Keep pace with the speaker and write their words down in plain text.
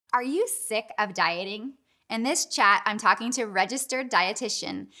Are you sick of dieting? In this chat, I'm talking to registered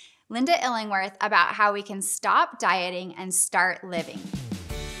dietitian Linda Illingworth about how we can stop dieting and start living.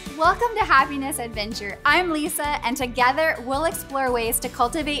 Welcome to Happiness Adventure. I'm Lisa, and together we'll explore ways to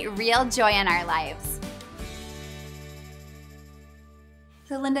cultivate real joy in our lives.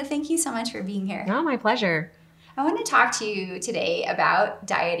 So Linda, thank you so much for being here. Oh, my pleasure. I want to talk to you today about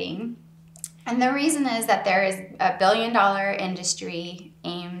dieting. And the reason is that there is a billion-dollar industry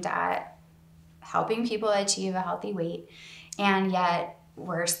aimed at helping people achieve a healthy weight, and yet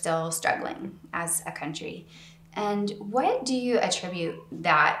we're still struggling as a country. And what do you attribute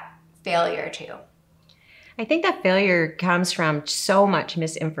that failure to? I think that failure comes from so much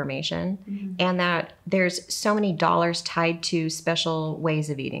misinformation and that there's so many dollars tied to special ways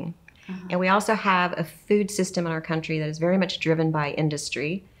of eating. And we also have a food system in our country that is very much driven by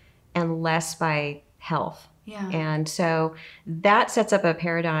industry and less by health. Yeah. And so that sets up a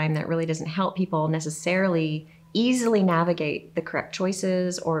paradigm that really doesn't help people necessarily easily navigate the correct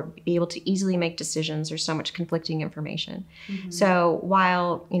choices or be able to easily make decisions. There's so much conflicting information. So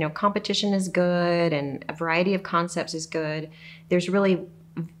while, competition is good and a variety of concepts is good, there's really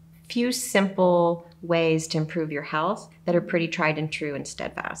few simple ways to improve your health that are pretty tried and true and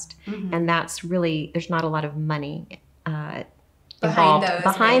steadfast. And that's really, there's not a lot of money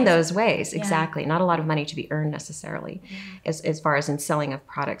behind those ways. Exactly. Not a lot of money to be earned necessarily as far as in selling of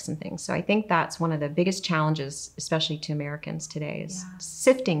products and things. So I think that's one of the biggest challenges, especially to Americans today, is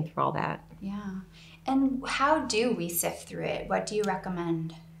sifting through all that. Yeah. And how do we sift through it? What do you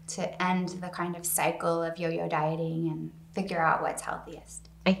recommend to end the kind of cycle of yo-yo dieting and figure out what's healthiest?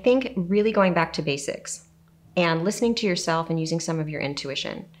 I think really going back to basics and listening to yourself and using some of your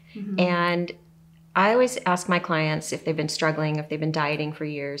intuition. And I always ask my clients, if they've been struggling, if they've been dieting for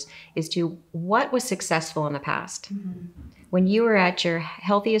years, is to what was successful in the past? When you were at your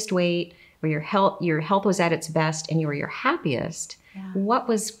healthiest weight, or your health was at its best and you were your happiest, what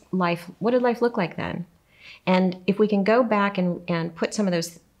did life look like then? And if we can go back and put some of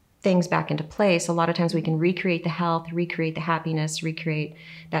those things back into place, a lot of times we can recreate the health, recreate the happiness, recreate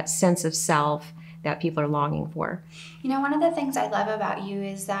that sense of self that people are longing for. One of the things I love about you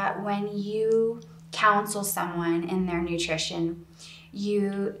is that when you counsel someone in their nutrition,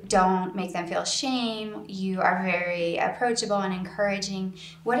 you don't make them feel shame. You are very approachable and encouraging.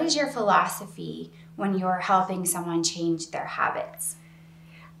 What is your philosophy when you're helping someone change their habits?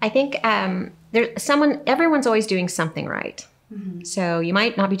 I think everyone's always doing something right. So you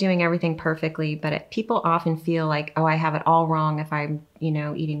might not be doing everything perfectly, but people often feel like, oh, I have it all wrong if I'm,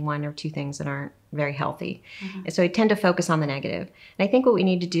 eating one or two things that aren't very healthy. And so I tend to focus on the negative. And I think what we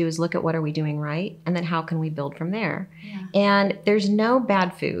need to do is look at what are we doing right, and then how can we build from there. And there's no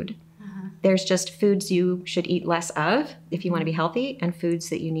bad food. There's just foods you should eat less of if you want to be healthy, and foods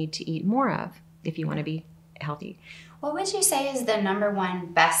that you need to eat more of if you want to be healthy. What would you say is the number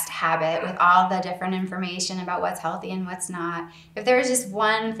one best habit with all the different information about what's healthy and what's not? If there was just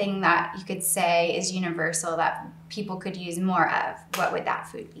one thing that you could say is universal that people could use more of, what would that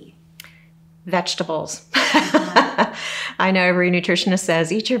food be? Vegetables. I know every nutritionist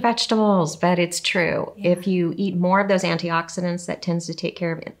says, eat your vegetables, but it's true. If you eat more of those antioxidants, that tends to take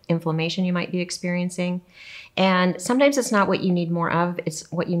care of inflammation you might be experiencing. And sometimes it's not what you need more of,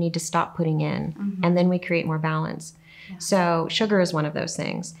 it's what you need to stop putting in. And then we create more balance. So sugar is one of those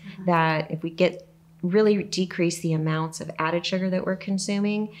things that if we really decrease the amounts of added sugar that we're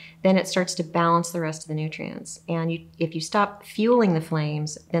consuming, then it starts to balance the rest of the nutrients. And if you stop fueling the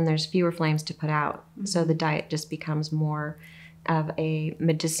flames, then there's fewer flames to put out. So the diet just becomes more of a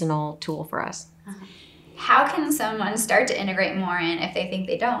medicinal tool for us. How can someone start to integrate more in if they think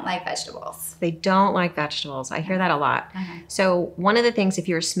they don't like vegetables? They don't like vegetables. I hear that a lot. So one of the things, if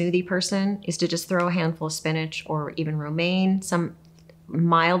you're a smoothie person, is to just throw a handful of spinach or even romaine, some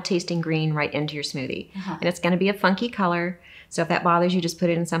mild tasting green, right into your smoothie. And it's going to be a funky color. So if that bothers you, just put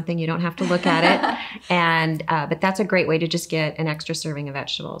it in something. You don't have to look at it. But that's a great way to just get an extra serving of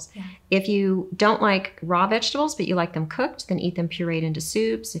vegetables. If you don't like raw vegetables, but you like them cooked, then eat them pureed into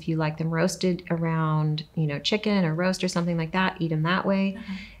soups. If you like them roasted around, chicken or roast or something like that, eat them that way.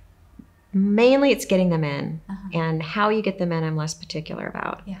 Mainly it's getting them in. And how you get them in, I'm less particular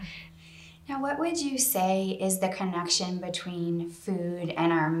about. Now, what would you say is the connection between food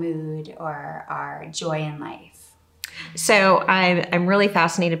and our mood or our joy in life? So I'm really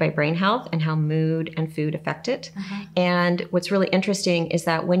fascinated by brain health and how mood and food affect it. And what's really interesting is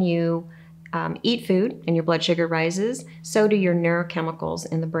that when you eat food and your blood sugar rises, so do your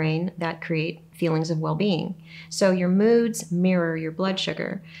neurochemicals in the brain that create feelings of well-being. So your moods mirror your blood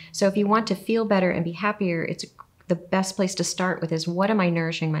sugar. So if you want to feel better and be happier, the best place to start with is, what am I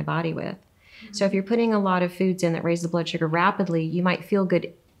nourishing my body with? So if you're putting a lot of foods in that raise the blood sugar rapidly, you might feel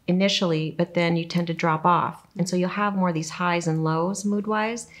good initially, but then you tend to drop off. And so you'll have more of these highs and lows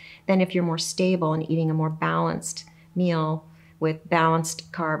mood-wise than if you're more stable and eating a more balanced meal with balanced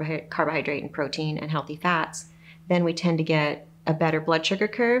carbohydrate and protein and healthy fats. Then we tend to get a better blood sugar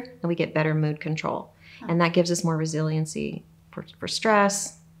curve and we get better mood control. And that gives us more resiliency for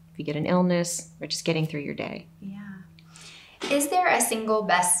stress, if you get an illness, or just getting through your day. Yeah. Is there a single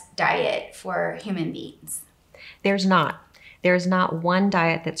best diet for human beings? There's not. There is not one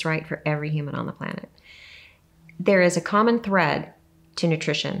diet that's right for every human on the planet. There is a common thread to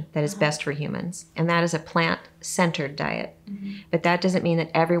nutrition that is best for humans, and that is a plant-centered diet. But that doesn't mean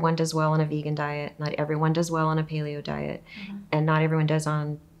that everyone does well on a vegan diet, not everyone does well on a paleo diet, and not everyone does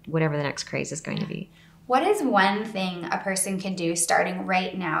on whatever the next craze is going to be. What is one thing a person can do starting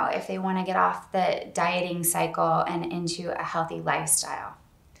right now if they want to get off the dieting cycle and into a healthy lifestyle?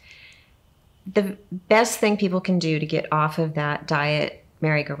 The best thing people can do to get off of that diet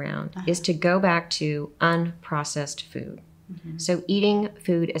merry-go-round is to go back to unprocessed food. So eating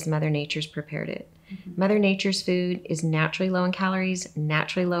food as Mother Nature's prepared it. Mother Nature's food is naturally low in calories,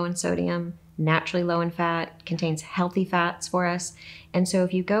 naturally low in sodium, naturally low in fat, contains healthy fats for us. And so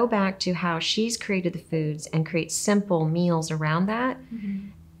if you go back to how she's created the foods and create simple meals around that,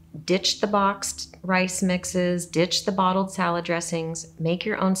 ditch the boxed rice mixes, ditch the bottled salad dressings, make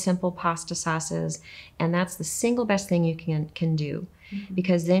your own simple pasta sauces, and that's the single best thing you can do.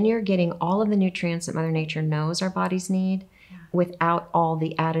 Because then you're getting all of the nutrients that Mother Nature knows our bodies need without all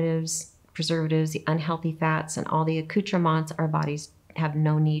the additives, preservatives, the unhealthy fats, and all the accoutrements our bodies have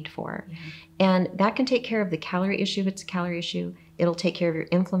no need for. And that can take care of the calorie issue if it's a calorie issue. It'll take care of your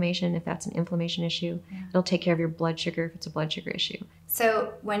inflammation if that's an inflammation issue. It'll take care of your blood sugar if it's a blood sugar issue.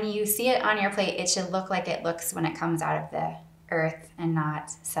 So when you see it on your plate, it should look like it looks when it comes out of the earth and not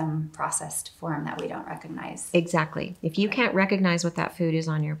some processed form that we don't recognize. Exactly. If you can't recognize what that food is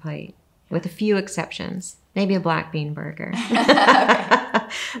on your plate, with a few exceptions, maybe a black bean burger.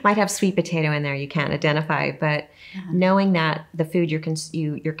 Might have sweet potato in there you can't identify, but knowing that the food you're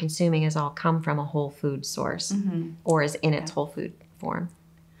consuming has all come from a whole food source or is in its whole food form.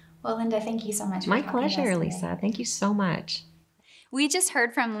 Well, Linda, thank you so much. My pleasure, Lisa. Thank you so much. We just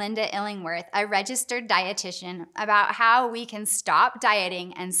heard from Linda Illingworth, a registered dietitian, about how we can stop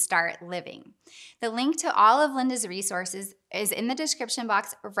dieting and start living. The link to all of Linda's resources is in the description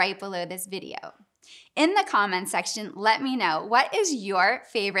box right below this video. In the comments section, let me know, what is your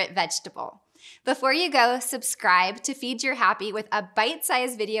favorite vegetable? Before you go, subscribe to Feed Your Happy with a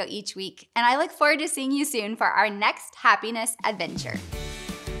bite-sized video each week, and I look forward to seeing you soon for our next happiness adventure.